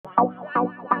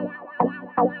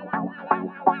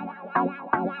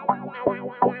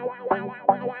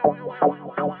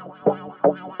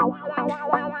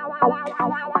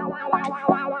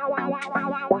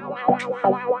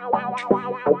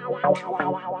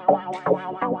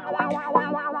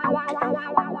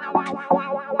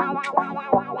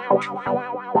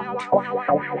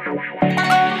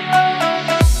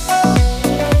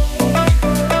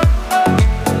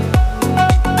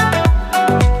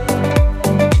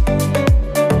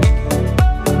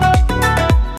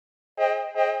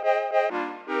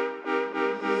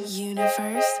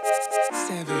Universe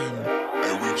 7.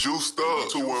 And we juiced up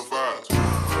 215.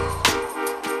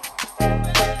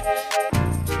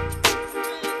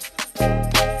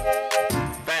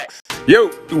 Yo,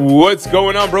 what's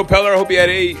going on, Bro Peller? I hope you had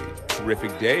a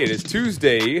terrific day. It is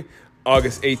Tuesday,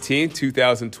 August 18th,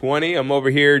 2020. I'm over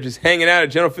here just hanging out at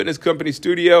General Fitness Company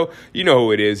studio. You know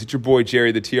who it is. It's your boy,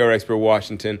 Jerry, the TR Expert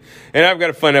Washington. And I've got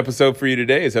a fun episode for you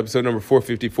today. It's episode number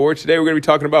 454. Today, we're going to be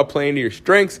talking about playing to your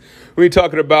strengths. We're going to be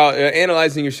talking about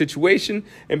analyzing your situation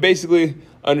and basically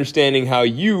understanding how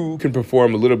you can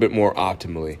perform a little bit more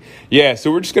optimally. Yeah,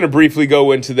 so we're just going to briefly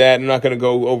go into that. I'm not going to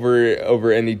go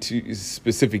over any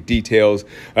specific details.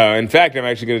 In fact, I'm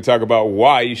actually going to talk about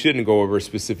why you shouldn't go over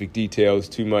specific details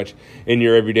too much in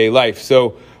your everyday life.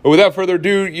 So without further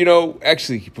ado,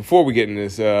 actually, before we get in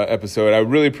this episode, I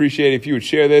really appreciate it if you would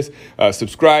share this,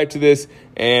 subscribe to this,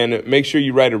 and make sure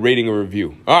you write a rating or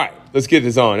review. All right, let's get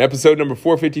this on. Episode number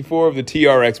 454 of the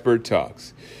TR Expert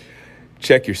Talks.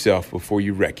 Check yourself before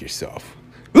you wreck yourself.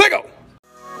 Let go!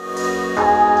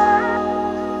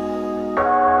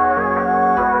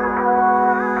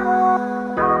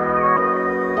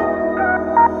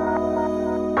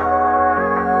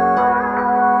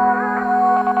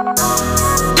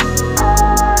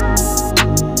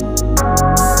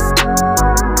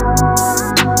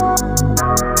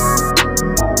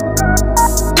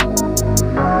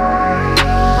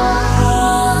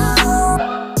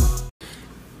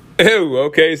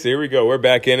 Okay, so here we go. We're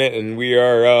back in it, and we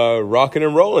are rocking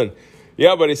and rolling.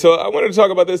 Yeah, buddy, so I wanted to talk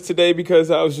about this today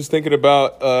because I was just thinking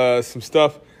about some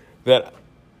stuff that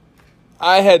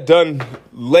I had done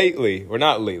lately, or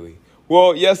not lately.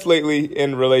 Well, yes, lately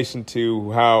in relation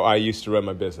to how I used to run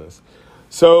my business.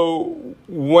 So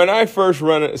when I first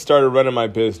started running my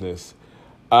business,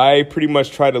 I pretty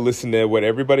much tried to listen to what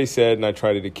everybody said, and I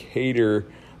tried to cater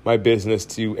my business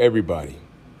to everybody.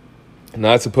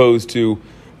 Not opposed to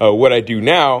what I do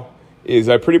now is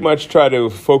I pretty much try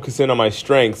to focus in on my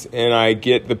strengths, and I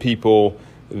get the people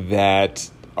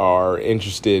that are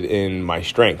interested in my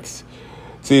strengths.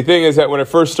 See, the thing is that when I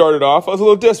first started off, I was a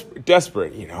little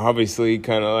desperate, obviously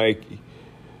kind of like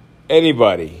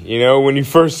anybody, when you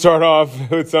first start off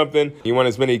with something, you want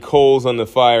as many coals on the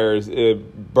fire as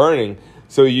burning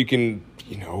so you can,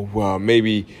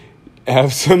 maybe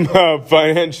have some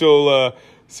financial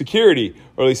security,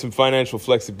 or at least some financial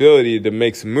flexibility to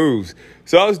make some moves.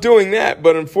 So I was doing that,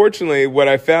 but unfortunately what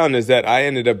I found is that I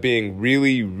ended up being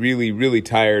really, really, really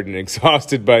tired and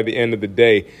exhausted by the end of the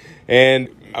day. And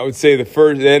I would say the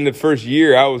end of the first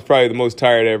year, I was probably the most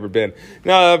tired I've ever been.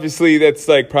 Now, obviously, that's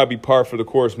like probably par for the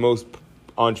course. Most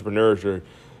entrepreneurs are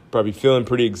probably feeling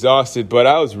pretty exhausted, but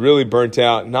I was really burnt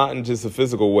out, not in just a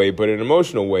physical way, but an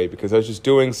emotional way, because I was just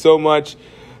doing so much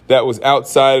that was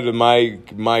outside of my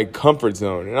comfort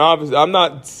zone. And obviously, I'm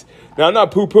not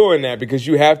poo-pooing that, because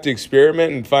you have to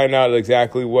experiment and find out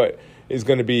exactly what is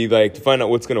going to be like, to find out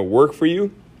what's going to work for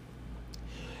you.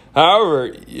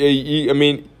 However,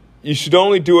 you should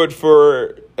only do it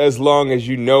for as long as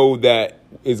you know that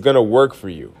is going to work for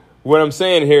you. What I'm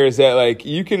saying here is that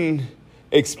you can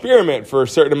experiment for a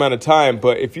certain amount of time,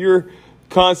 but if you're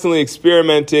constantly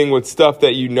experimenting with stuff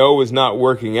that you know is not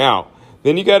working out,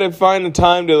 then you got to find the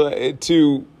time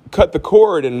to cut the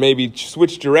cord and maybe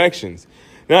switch directions.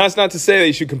 Now, that's not to say that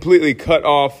you should completely cut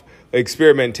off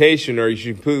experimentation, or you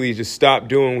should completely just stop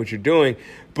doing what you're doing.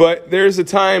 But there's a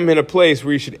time and a place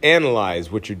where you should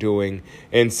analyze what you're doing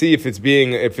and see if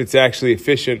it's actually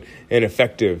efficient and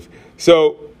effective.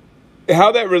 So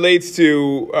how that relates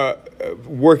to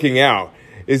working out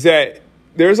is that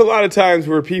there's a lot of times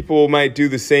where people might do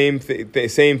the same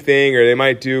thing, or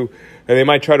they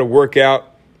might try to work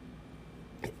out,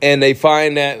 and they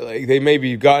find that they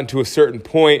maybe gotten to a certain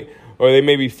point, or they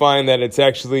maybe find that it's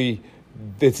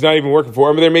not even working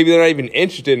for them, or maybe they're not even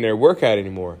interested in their workout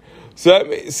anymore.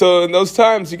 So in those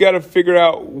times, you got to figure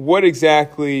out what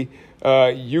exactly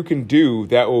you can do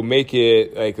that will make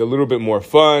it a little bit more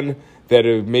fun, that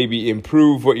will maybe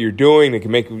improve what you're doing, that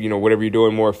can make whatever you're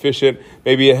doing more efficient.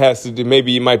 Maybe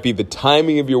it might be the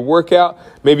timing of your workout.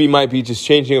 Maybe it might be just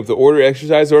changing up the order of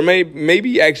exercise, or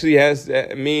maybe it actually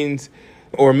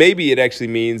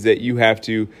means that you have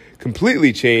to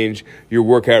completely change your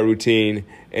workout routine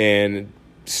and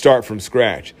start from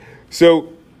scratch.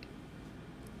 So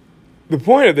the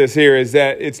point of this here is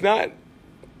that it's not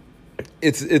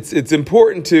it's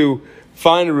important to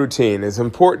find a routine. It's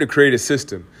important to create a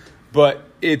system, but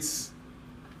it's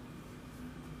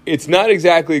not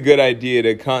exactly a good idea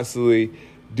to constantly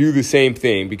do the same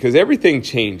thing because everything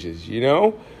changes, you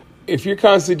know? If you're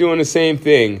constantly doing the same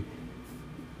thing,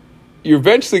 you're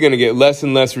eventually going to get less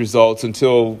and less results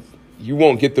until you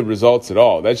won't get the results at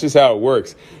all. That's just how it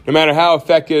works. No matter how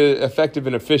effective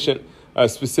and efficient a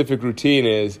specific routine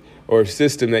is or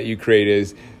system that you create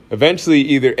is, eventually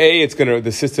either A,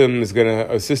 a system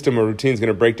or routine is going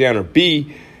to break down, or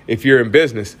B, if you're in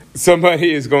business,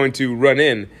 somebody is going to run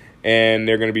in and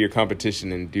they're going to be your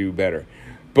competition and do better.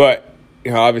 But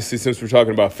obviously, since we're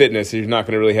talking about fitness, you're not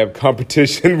going to really have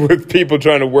competition with people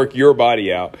trying to work your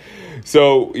body out.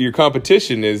 So your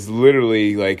competition is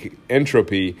literally like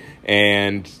entropy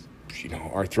and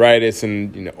arthritis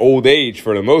and old age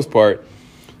for the most part.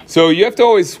 So you have to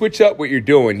always switch up what you're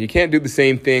doing. You can't do the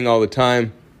same thing all the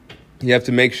time. You have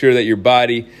to make sure that your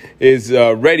body is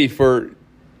ready for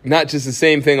not just the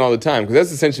same thing all the time, because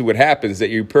that's essentially what happens.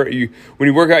 That when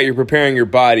you work out, you're preparing your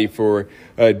body for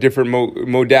different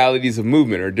modalities of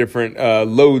movement or different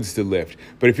loads to lift.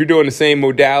 But if you're doing the same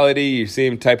modality, your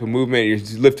same type of movement, you're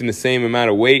just lifting the same amount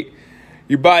of weight,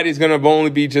 your body's going to only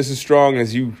be just as strong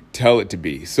as you tell it to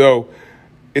be. So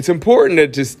it's important to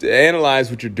just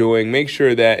analyze what you're doing, make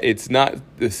sure that it's not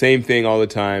the same thing all the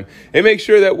time, and make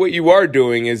sure that what you are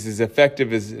doing is as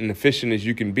effective and efficient as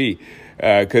you can be.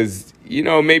 Because,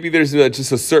 maybe there's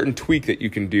just a certain tweak that you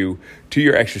can do to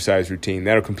your exercise routine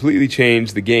that'll completely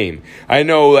change the game. I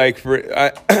know,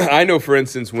 for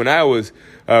instance, when I was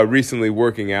recently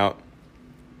working out,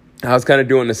 I was kind of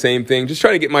doing the same thing, just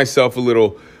trying to get myself a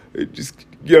little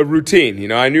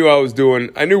routine. I knew what I was doing.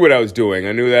 I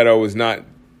knew that I was not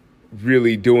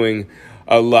really doing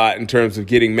a lot in terms of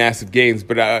getting massive gains.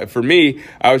 But for me,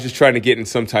 I was just trying to get in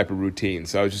some type of routine.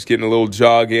 So I was just getting a little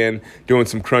jog in, doing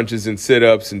some crunches and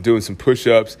sit-ups and doing some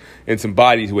push-ups and some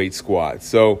body weight squats.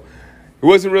 So it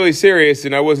wasn't really serious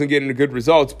and I wasn't getting the good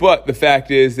results. But the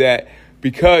fact is that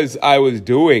because I was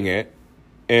doing it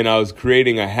and I was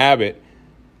creating a habit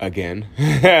again,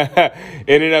 it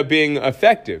ended up being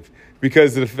effective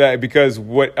because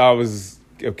what I was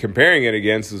comparing it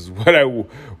against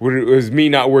was me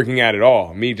not working out at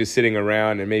all, me just sitting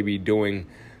around and maybe doing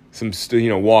some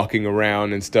walking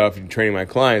around and stuff and training my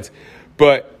clients.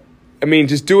 But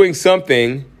just doing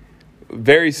something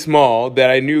very small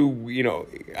that I knew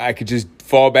I could just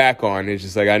fall back on. It's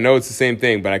just like, I know it's the same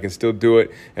thing, but I can still do it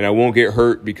and I won't get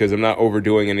hurt because I'm not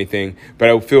overdoing anything, but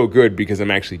I will feel good because I'm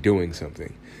actually doing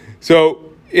something. So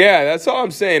yeah, that's all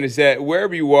I'm saying is that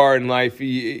wherever you are in life,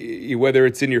 whether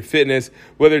it's in your fitness,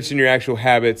 whether it's in your actual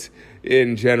habits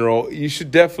in general, you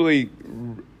should definitely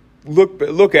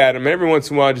look at them. Every once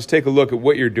in a while, just take a look at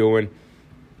what you're doing,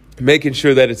 making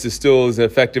sure that it's still as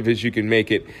effective as you can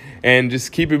make it, and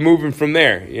just keep it moving from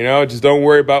there. Just don't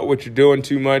worry about what you're doing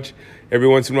too much. Every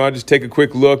once in a while, just take a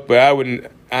quick look, but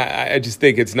I just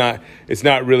think it's not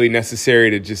really necessary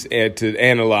to just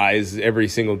analyze every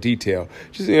single detail.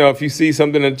 Just, if you see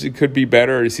something that could be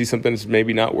better or you see something that's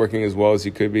maybe not working as well as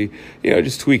you could be,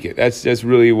 just tweak it. That's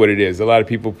really what it is. A lot of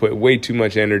people put way too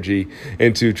much energy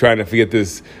into trying to get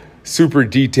this super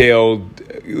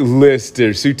detailed list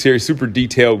or super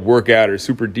detailed workout or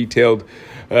super detailed,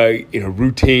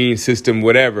 routine system,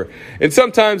 whatever. And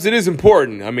sometimes it is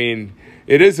important.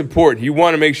 It is important. You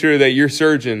want to make sure that your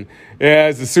surgeon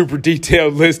has a super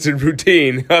detailed list and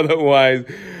routine. Otherwise,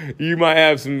 you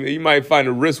might find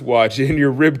a wristwatch in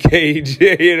your rib cage,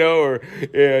 or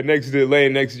laying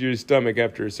next to your stomach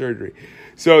after a surgery.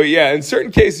 So yeah, in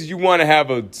certain cases, you want to have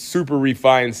a super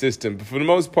refined system. But for the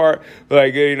most part,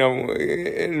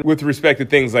 with respect to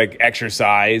things like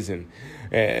exercise and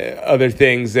other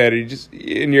things that are just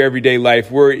in your everyday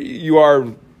life, where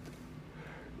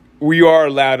we are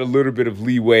allowed a little bit of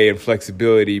leeway and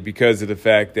flexibility because of the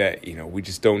fact that, we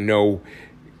just don't know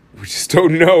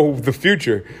the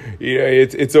future.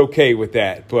 It's okay with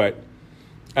that. But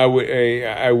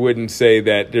I wouldn't say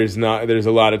that there's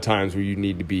a lot of times where you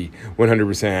need to be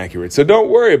 100% accurate. So don't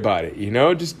worry about it.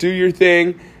 Just do your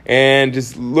thing and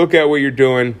just look at what you're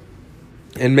doing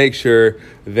and make sure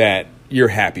that you're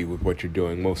happy with what you're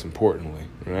doing, most importantly,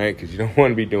 right? Because you don't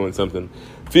want to be doing something,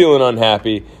 feeling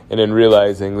unhappy, and then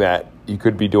realizing that you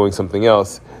could be doing something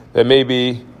else that may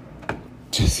be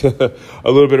just a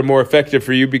little bit more effective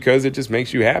for you because it just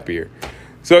makes you happier.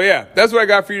 So yeah, that's what I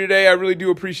got for you today. I really do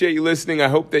appreciate you listening. I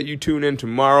hope that you tune in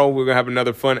tomorrow. We're going to have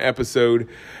another fun episode.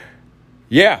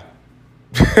 Yeah.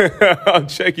 I'll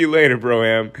check you later,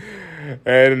 Broham.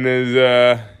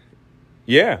 And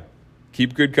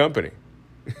keep good company.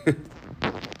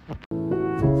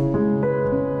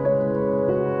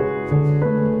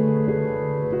 Bye.